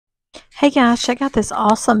Hey guys, check out this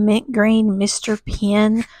awesome mint green Mr.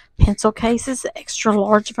 Pen pencil case. This is the extra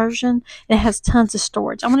large version. And it has tons of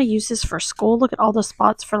storage. I'm going to use this for school. Look at all the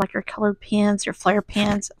spots for like your colored pens, your flare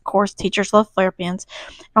pens. Of course, teachers love flare pens.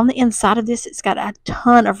 And on the inside of this, it's got a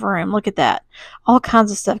ton of room. Look at that. All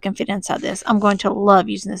kinds of stuff can fit inside this. I'm going to love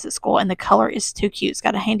using this at school. And the color is too cute. It's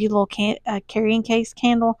got a handy little carrying case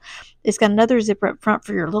candle. It's got another zipper up front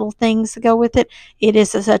for your little things to go with it. It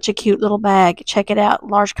is such a cute little bag. Check it out.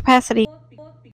 Large capacity.